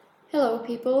Hello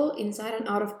people inside and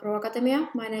out of Pro Academia.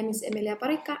 My name is Emilia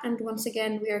Parikka and once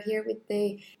again we are here with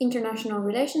the International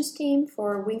Relations team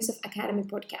for Wings of Academy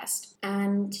podcast.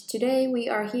 And today we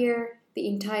are here, the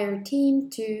entire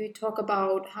team, to talk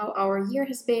about how our year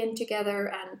has been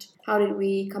together and how did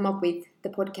we come up with the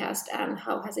podcast and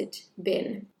how has it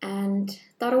been. And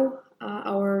Taru,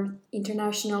 our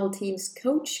international team's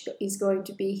coach, is going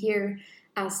to be here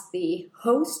as the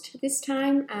host this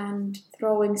time and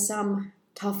throwing some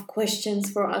tough questions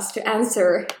for us to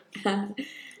answer.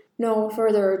 No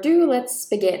further ado, let's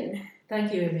begin.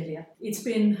 Thank you, Emilia. It's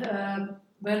been a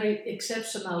very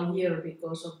exceptional year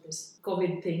because of this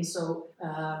COVID thing. So,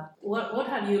 what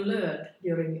have you learned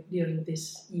during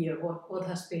this year? What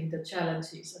has been the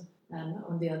challenges and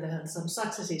on the other hand, some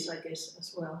successes, I guess,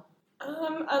 as well?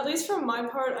 At least from my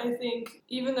part, I think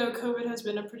even though COVID has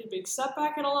been a pretty big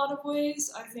setback in a lot of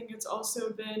ways, I think it's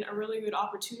also been a really good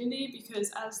opportunity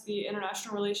because as the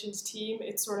international relations team,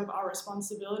 it's sort of our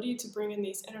responsibility to bring in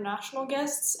these international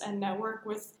guests and network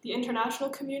with the international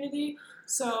community.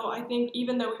 So I think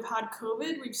even though we've had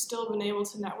COVID, we've still been able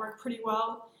to network pretty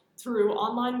well through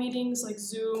online meetings like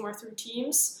Zoom or through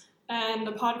Teams. And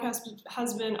the podcast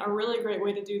has been a really great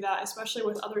way to do that, especially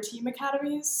with other team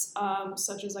academies,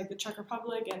 such as like the Czech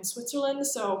Republic and Switzerland.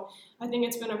 So I think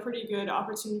it's been a pretty good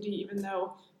opportunity, even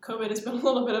though COVID has been a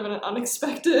little bit of an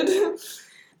unexpected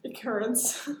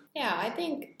occurrence. Yeah, I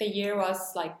think the year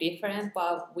was like different,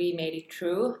 but we made it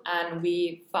through and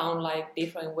we found like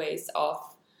different ways of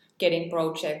getting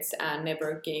projects and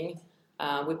networking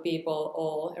with people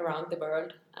all around the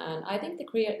world. And I think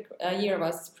the year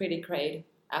was pretty great.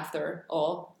 After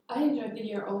all, I enjoyed the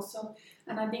year also,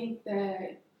 and I think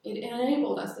that it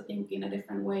enabled us to think in a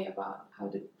different way about how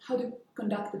to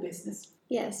conduct the business.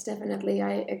 Yes, definitely.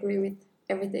 I agree with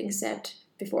everything said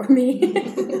before me.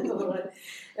 All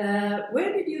right.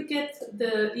 Where did you get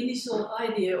the initial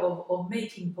idea of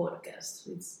making podcasts?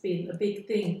 It's been a big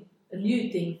thing, a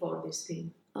new thing for this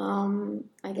team.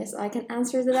 I guess I can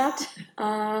answer to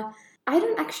that. I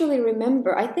don't actually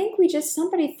remember. I think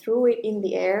somebody threw it in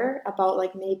the air about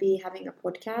like maybe having a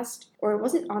podcast. Or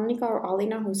was it Annika or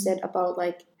Alina who said about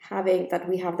like having that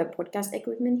we have the podcast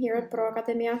equipment here at Pro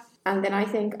Academia. And then I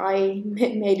think I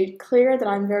made it clear that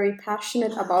I'm very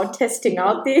passionate about testing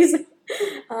out these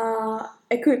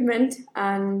equipment.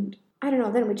 And I don't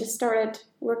know, then we just started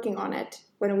working on it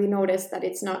when we noticed that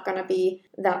it's not going to be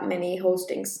that many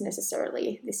hostings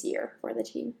necessarily this year for the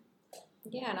team.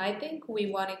 Yeah, and I think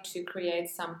we wanted to create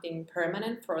something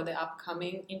permanent for the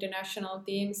upcoming international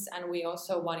teams, and we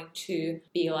also wanted to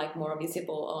be like more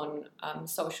visible on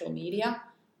social media,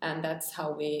 and that's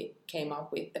how we came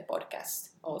up with the podcast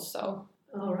also.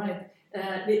 All right.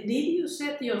 Did you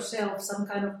set yourself some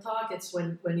kind of targets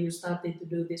when you started to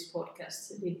do this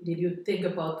podcast? Did you think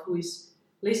about who is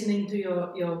listening to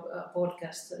your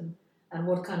podcast and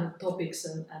what kind of topics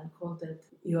and content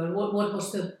what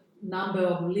was the number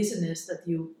of listeners that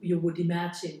you would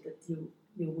imagine that you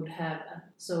would have and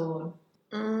so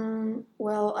on?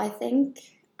 Well, I think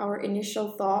our initial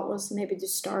thought was maybe to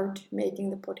start making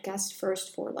the podcast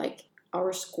first for like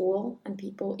our school and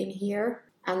people in here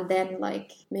and then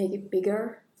like make it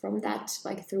bigger from that,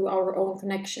 like through our own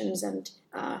connections and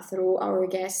through our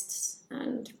guests.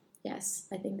 And yes,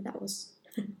 I think that was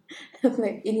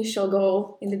the initial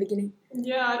goal in the beginning.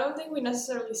 Yeah, I don't think we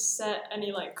necessarily set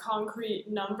any like concrete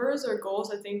numbers or goals.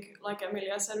 I think, like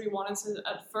Emilia said, we wanted to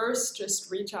at first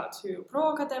just reach out to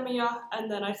Pro Academia,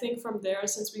 and then I think from there,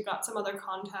 since we got some other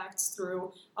contacts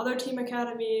through other team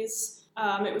academies,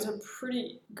 it was a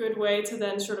pretty good way to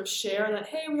then sort of share that,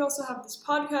 hey, we also have this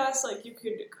podcast, like you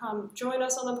could come join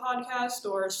us on the podcast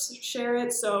or share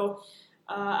it. So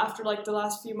after like the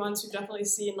last few months, we've definitely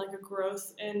seen like a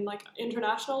growth in like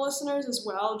international listeners as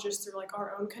well, just through like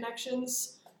our own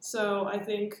connections. So I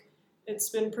think it's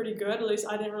been pretty good. At least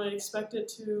I didn't really expect it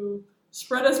to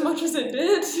spread as much as it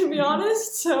did, to be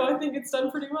honest. So I think it's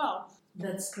done pretty well.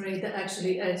 That's great.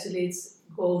 Actually, it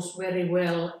goes very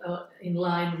well in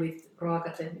line with Pro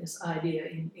Academia's idea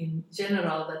in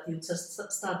general that you just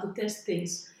start to test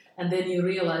things and then you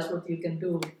realize what you can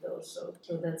do with those.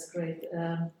 So that's great.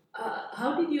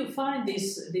 How did you find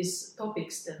these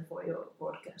topics then for your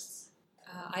podcasts?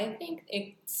 I think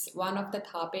it's one of the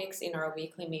topics in our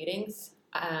weekly meetings,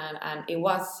 and it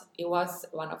was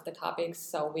one of the topics.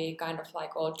 So we kind of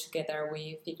like all together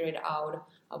we figured out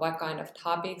what kind of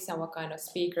topics and what kind of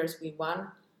speakers we want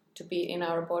to be in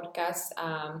our podcast.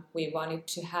 We wanted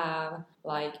to have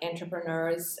like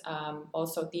entrepreneurs,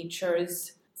 also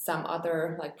teachers, some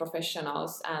other like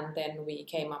professionals, and then we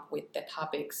came up with the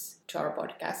topics to our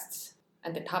podcasts.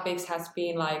 and the topics has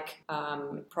been like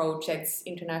projects,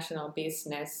 international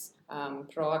business,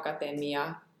 Pro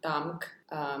Academia, TAMK,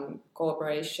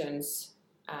 cooperations,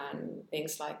 and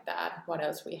things like that. What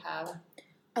else we have?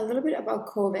 A little bit about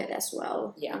COVID as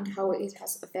well, Yeah. and how it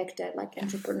has affected like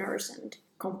entrepreneurs and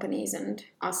companies and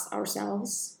us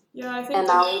ourselves. Yeah, I think And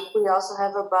now we also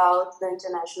have about the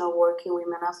International Working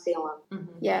Women of Finland.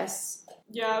 Yes.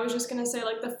 Yeah, I was just gonna say,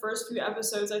 like, the first few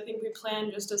episodes, I think we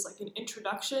planned just as like an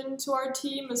introduction to our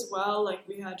team as well. Like,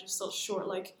 we had just a short,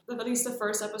 like, at least the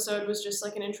first episode was just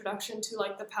like an introduction to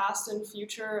like the past and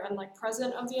future and like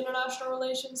present of the international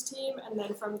relations team. And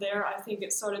then from there, I think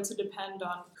it started to depend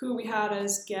on who we had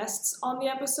as guests on the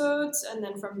episodes. And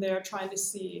then from there, trying to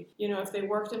see, you know, if they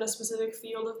worked in a specific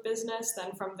field of business.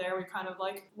 Then from there, we kind of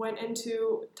like went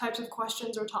into types of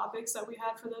questions or topics that we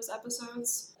had for those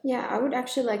episodes. Yeah, I would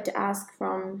actually like to ask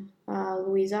from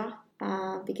Luisa,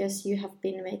 because you have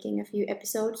been making a few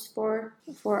episodes for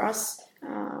us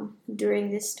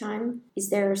during this time. Is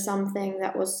there something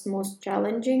that was most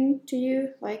challenging to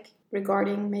you, like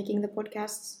regarding making the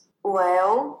podcasts?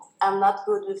 Well, I'm not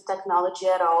good with technology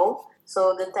at all.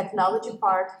 So the technology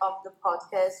part of the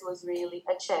podcast was really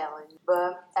a challenge.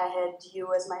 But I had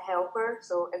you as my helper,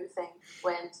 so everything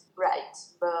went right.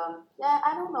 But yeah,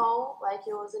 I don't know, like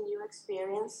it was a new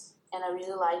experience and I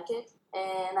really like it.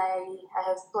 And I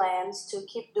have plans to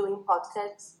keep doing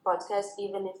podcasts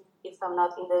even if I'm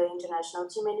not in the international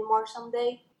team anymore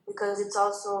someday. Because it's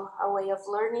also a way of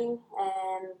learning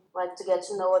and like to get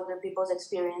to know other people's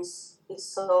experience is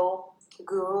so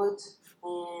good.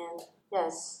 And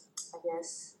yes, I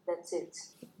guess that's it.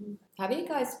 Have you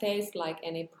guys faced like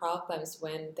any problems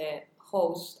when the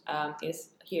host is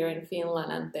here in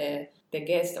Finland and the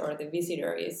guest or the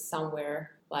visitor is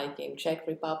somewhere like in Czech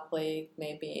Republic,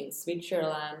 maybe in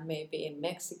Switzerland, maybe in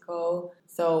Mexico?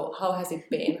 So how has it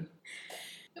been?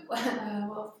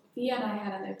 Well, Fia and I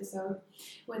had an episode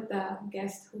with a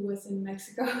guest who was in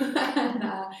Mexico, and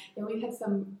yeah, we had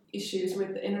some issues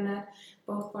with the internet,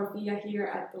 both for Fia here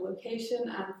at the location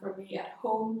and for me at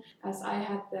home, as I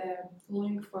had the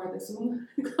link for the Zoom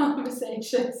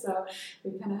conversation, so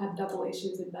we kind of had double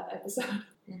issues in that episode.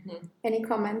 Any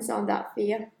comments on that,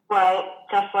 Fia? Well,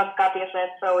 just what Katja said,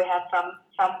 so we had some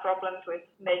problems with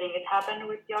making it happen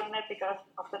with Jodnet because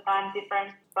of the time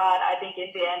difference, but I think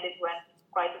in the end it went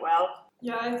quite well.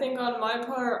 Yeah, I think on my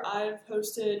part, I've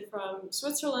hosted from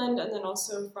Switzerland and then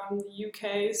also from the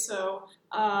UK. So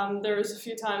there was a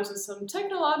few times with some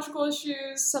technological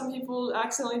issues. Some people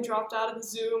accidentally dropped out of the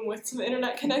Zoom with some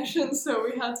internet connections, so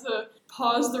we had to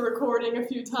pause the recording a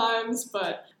few times.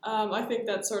 But I think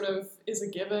that sort of is a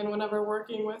given whenever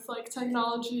working with like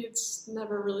technology. It's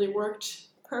never really worked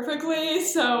perfectly,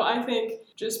 so I think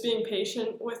just being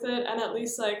patient with it, and at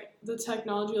least like the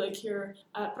technology like here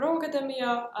at Pro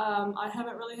Academia, I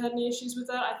haven't really had any issues with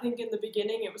that. I think in the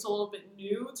beginning it was a little bit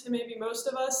new to maybe most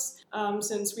of us,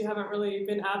 since we haven't really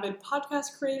been avid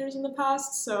podcast creators in the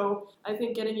past, so I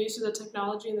think getting used to the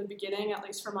technology in the beginning, at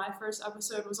least for my first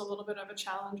episode, was a little bit of a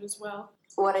challenge as well.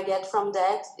 What I get from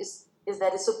that is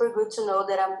that it's super good to know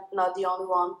that I'm not the only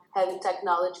one having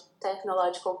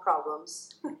technological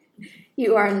problems.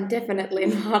 You are definitely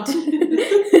not.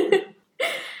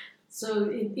 So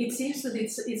it seems that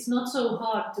it's not so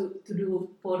hard to do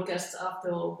podcasts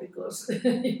after all, because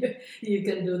you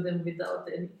can do them without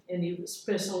any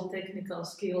special technical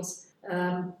skills.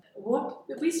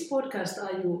 Which podcast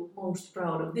are you most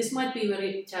proud of? This might be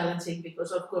very challenging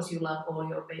because of course you love all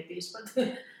your babies,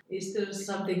 but is there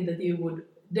something that you would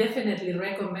definitely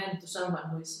recommend to someone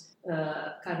who is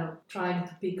kind of trying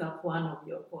to pick up one of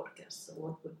your podcasts? So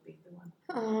what would be the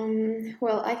one?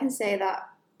 Well, I can say that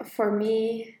for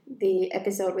me, the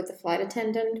episode with the flight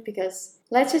attendant, because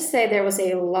let's just say there was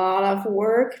a lot of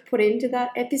work put into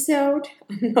that episode.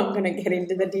 I'm not going to get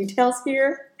into the details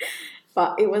here,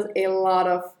 but it was a lot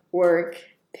of work,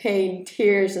 pain,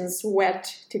 tears, and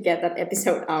sweat to get that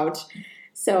episode out.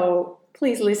 So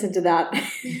please listen to that,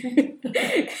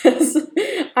 because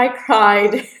I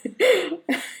cried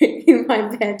in my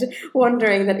bed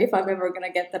wondering that if I'm ever going to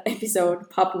get that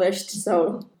episode published.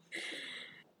 So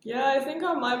yeah, I think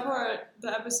on my part,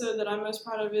 the episode that I'm most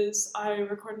proud of is I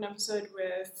recorded an episode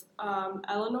with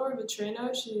Eleanor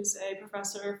Vitrino. She's a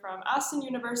professor from Aston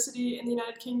University in the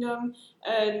United Kingdom,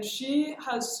 and she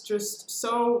has just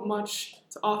so much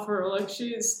to offer. Like,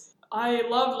 I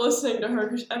love listening to her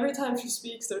because every time she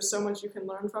speaks, there's so much you can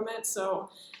learn from it. So,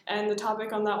 and the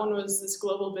topic on that one was this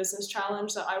global business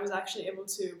challenge that I was actually able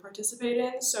to participate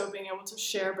in. So being able to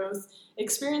share both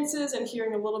experiences and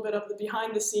hearing a little bit of the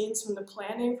behind the scenes from the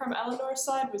planning from Eleanor's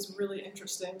side was really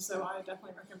interesting. So I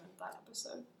definitely recommend that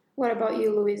episode. what about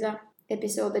you, Luisa?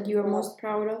 episode that you are most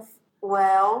proud of?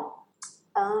 Well,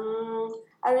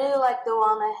 I really like the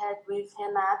one I had with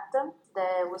Renata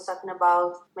that was talking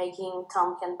about making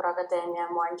Tomk and Pro Academia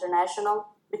more international,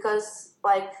 because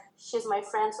like she's my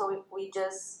friend, so we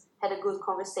just had a good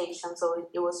conversation, so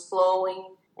it was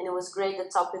flowing and it was great. The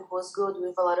topic was good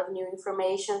with a lot of new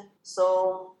information,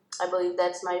 so I believe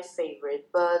that's my favorite.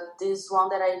 But this one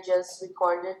that I just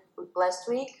recorded last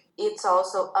week, it's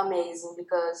also amazing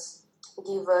because it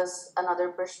gives us another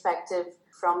perspective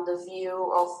from the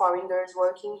view of foreigners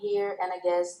working here, and I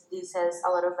guess this has a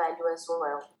lot of value as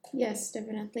well. Yes,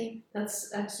 definitely.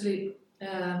 That's actually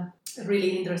a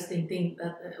really interesting thing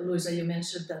that Luisa, you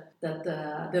mentioned that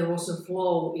there was a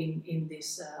flow in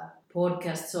this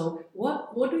podcast. So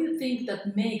what do you think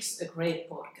that makes a great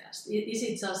podcast? Is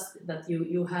it just that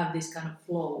you have this kind of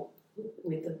flow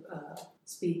with the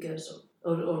speakers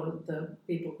or the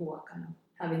people who are kind of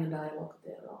having a dialogue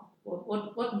there?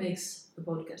 What makes the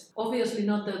podcast? Obviously,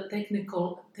 not the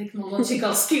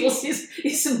technological skills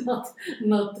is not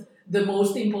the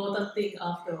most important thing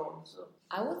after all. So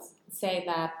I would say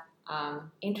that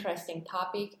interesting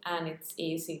topic, and it's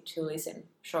easy to listen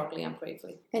shortly and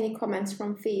briefly. Any comments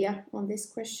from Fia on this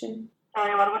question?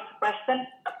 Sorry, what was the question?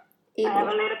 It I have a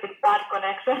was- little bit bad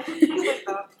connection,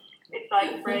 so it's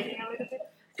like breaking a little bit.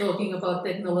 talking about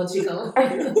technological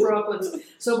problems.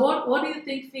 So what do you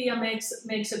think, Fia,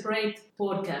 makes a great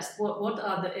podcast? What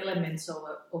are the elements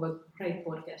of a great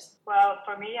podcast? Well,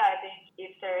 for me, I think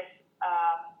if there's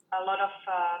a lot of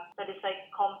that is like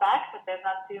compact, but there's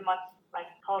not too much like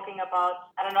talking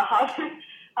about. I don't know how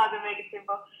to make it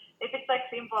simple. If it's like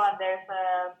simple and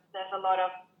there's a lot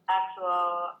of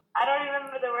actual. I don't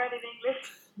remember the word in English.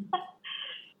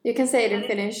 You can say it in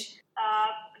Finnish.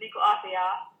 Niinku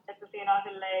asiaa, että siinä on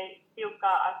silleen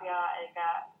tiukkaa asiaa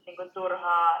eikä niinku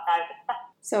turhaa täytettä.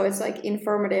 So it's like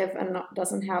informative and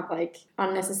doesn't have like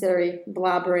unnecessary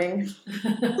blabbering.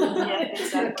 Yes,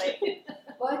 exactly.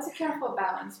 Well, it's a careful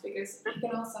balance because you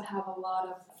can also have a lot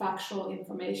of factual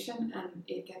information and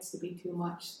it gets to be too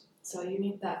much. So you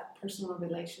need that personal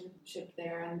relationship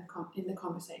there and in the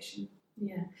conversation.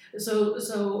 Yeah. So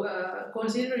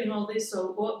considering all this,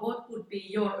 so what would be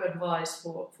your advice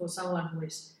for someone who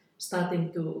is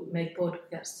starting to make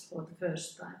podcasts for the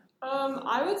first time?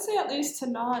 I would say at least to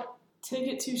not take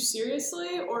it too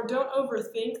seriously or don't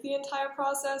overthink the entire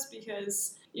process,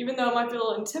 because even though it might be a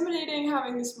little intimidating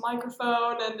having this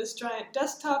microphone and this giant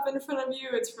desktop in front of you,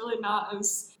 it's really not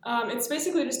as... it's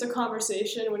basically just a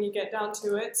conversation when you get down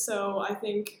to it, so I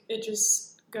think it just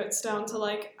gets down to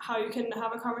like how you can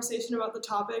have a conversation about the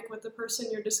topic with the person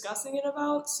you're discussing it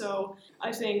about. So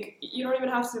I think you don't even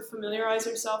have to familiarize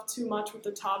yourself too much with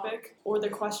the topic or the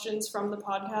questions from the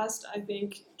podcast. I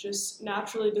think just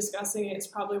naturally discussing it is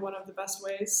probably one of the best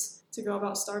ways to go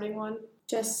about starting one.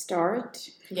 Just start.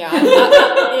 Yeah,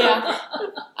 yeah.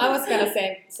 I was gonna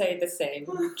say the same.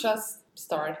 Just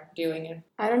start doing it.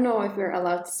 I don't know if we're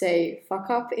allowed to say fuck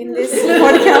up in this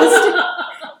podcast,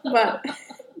 but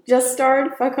just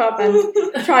start, fuck up, and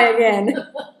try again.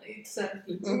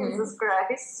 Exactly. Jesus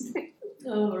Christ.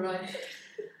 All right.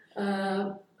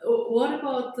 What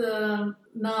about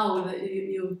now that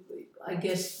you I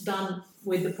guess done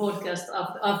with the podcast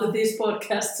after this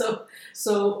podcast?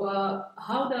 So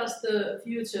how does the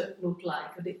future look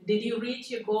like? Did you reach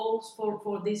your goals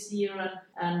for this year,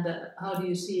 and how do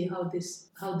you see how this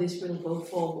will go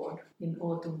forward in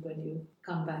autumn when you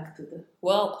come back to the...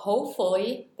 Well,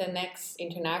 hopefully the next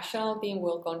international team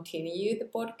will continue the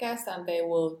podcast and they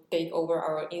will take over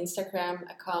our Instagram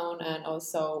account, and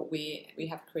also we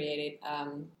have created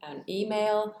an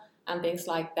email and things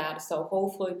like that. So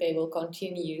hopefully they will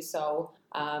continue. So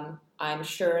I'm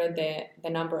sure the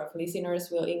number of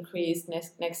listeners will increase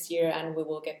next year, and we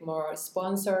will get more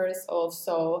sponsors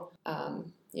also.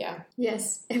 Yeah.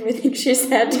 Yes, everything she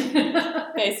said.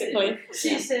 Basically.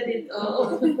 She said it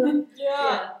all.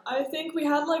 Yeah, I think we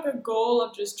had like a goal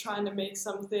of just trying to make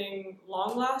something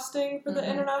long-lasting for the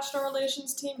international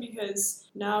relations team, because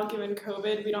now, given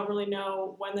COVID, we don't really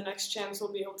know when the next chance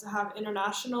we'll be able to have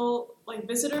international like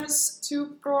visitors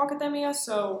to Pro Academia.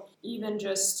 So even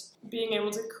just being able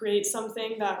to create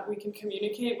something that we can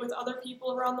communicate with other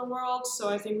people around the world. So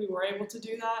I think we were able to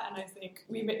do that, and I think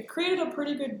we created a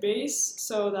pretty good base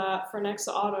so that for next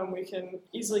autumn we can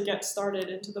easily get started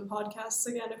into the podcasts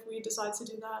again if we decide to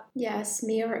do that. Yes,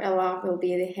 me or Ella will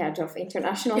be the head of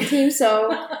international team,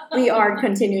 so we are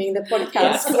continuing the podcast,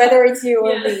 Yes. whether it's you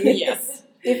or me. Yes.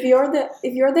 If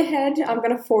you're the head, I'm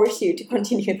gonna force you to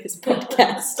continue this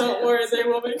podcast. Don't worry, they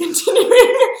will be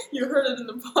continuing. You heard it in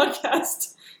the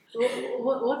podcast.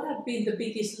 What have been the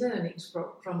biggest learnings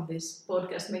from this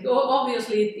podcast?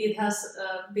 Obviously, it has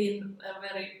been a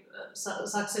very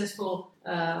successful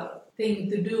thing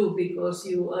to do because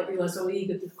you are so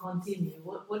eager to continue.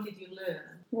 What did you learn?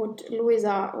 Would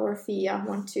Luisa or Fia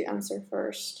want to answer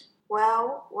first?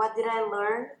 Well, what did I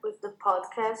learn with the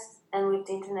podcast and with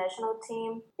the international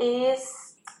team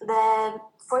is that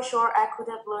for sure I could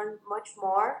have learned much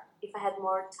more if I had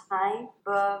more time,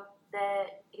 but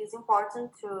that it is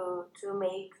important to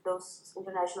make those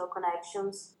international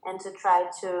connections and to try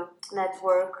to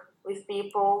network with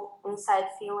people inside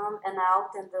Finland and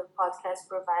out, and the podcast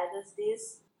provides us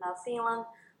this. Now Finland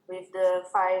with the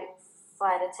flight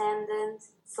attendant.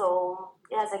 So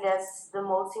yes, I guess the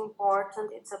most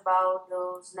important it's about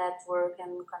those network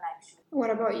and connection.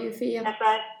 What about you, Fia? That's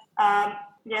right.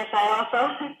 Yes, I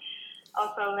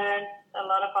also learned a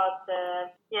lot about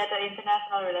the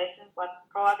international relations, what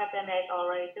Pro Academia is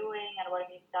already doing and what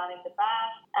we've done in the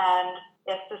past. And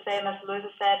yes, the same as Luisa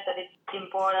said, that it's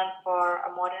important for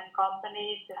a modern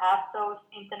company to have those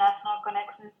international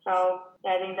connections. So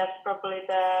yeah, I think that's probably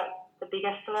the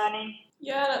biggest learning.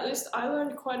 Yeah, and at least I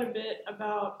learned quite a bit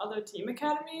about other team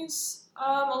academies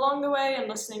along the way, and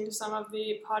listening to some of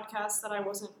the podcasts that I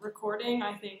wasn't recording.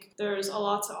 I think there's a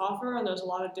lot to offer, and there's a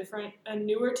lot of different and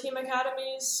newer team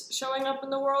academies showing up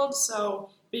in the world. So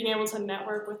being able to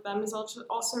network with them is also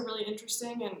really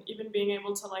interesting, and even being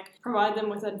able to provide them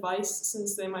with advice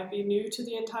since they might be new to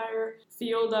the entire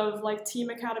field of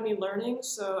team academy learning.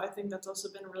 So I think that's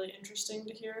also been really interesting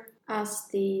to hear. As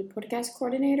the podcast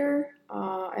coordinator,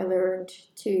 I learned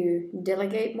to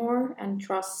delegate more and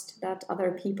trust that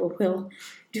other people will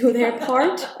do their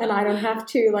part and I don't have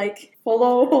to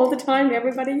follow all the time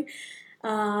everybody.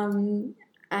 And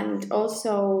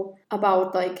also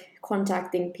about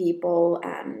contacting people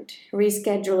and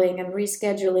rescheduling.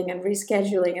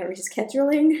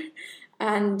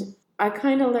 And I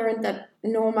kind of learned that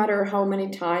no matter how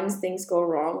many times things go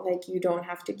wrong, you don't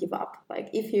have to give up.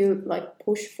 If you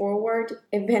push forward,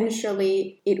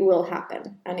 eventually it will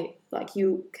happen, and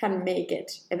you can make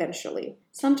it eventually.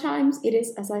 Sometimes it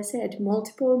is, as I said,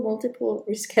 multiple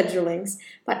reschedulings,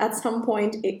 but at some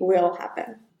point it will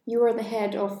happen. You are the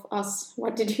head of us.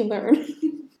 What did you learn?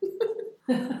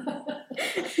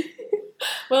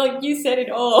 Well, you said it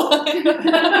all.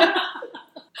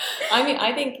 I mean,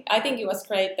 I think it was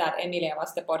great that Emilia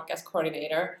was the podcast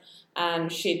coordinator,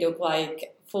 and she took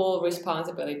full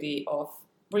responsibility of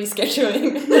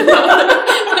rescheduling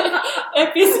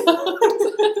episodes.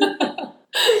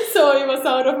 So it was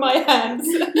out of my hands.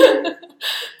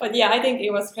 But yeah, I think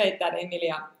it was great that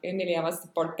Emilia was the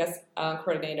podcast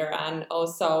coordinator, and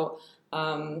also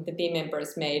the team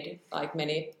members made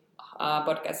many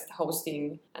podcast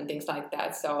hosting and things like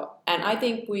that. So, and I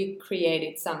think we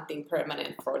created something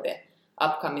permanent for the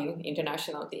upcoming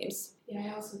international teams.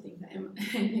 Yeah, I also think that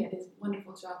Emilia did a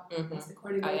wonderful job as the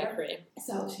coordinator. I agree.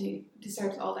 So she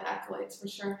deserves all the accolades for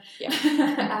sure. Yeah.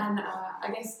 And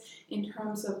I guess in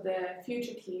terms of the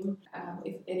future team,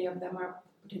 if any of them are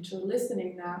potentially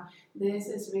listening now, this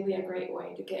is really a great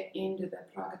way to get into the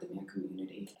Pro Academia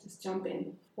community. Just jump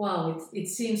in. Wow, it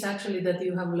seems actually that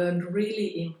you have learned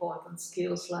really important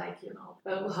skills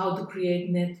how to create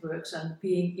networks and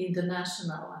being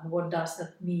international and what does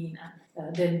that mean,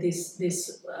 and then this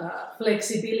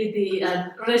flexibility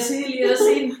and resilience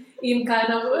in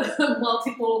kind of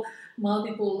multiple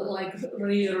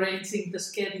rearranging the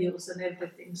schedules and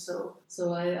everything. So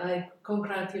I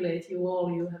congratulate you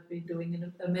all. You have been doing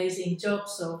an amazing job.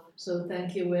 So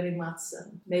thank you very much.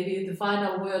 And maybe the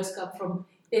final words come from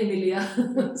Emilia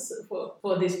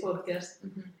for this podcast.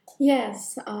 Mm-hmm.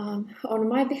 Yes, on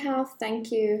my behalf, thank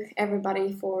you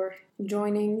everybody for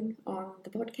joining on the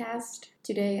podcast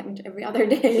today and every other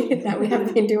day that we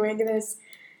have been doing this.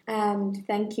 And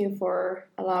thank you for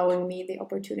allowing me the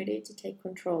opportunity to take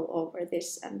control over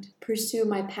this and pursue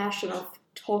my passion of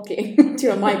talking to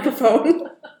a microphone,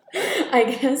 I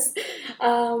guess.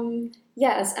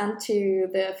 Yes, and to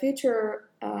the future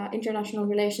international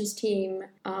relations team,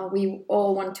 we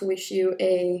all want to wish you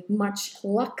a much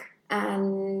luck.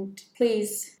 And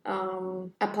please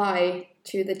apply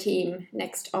to the team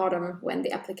next autumn when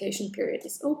the application period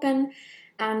is open.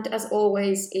 And as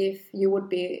always, if you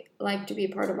would like to be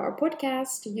part of our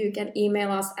podcast, you can email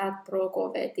us at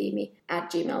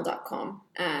prokvtiimi@gmail.com.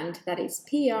 And that is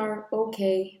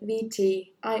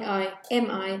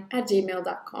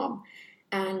prokvtiimi@gmail.com.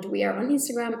 And we are on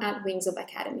Instagram at Wings of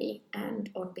Academy. And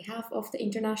on behalf of the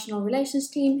International Relations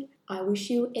team, I wish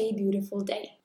you a beautiful day.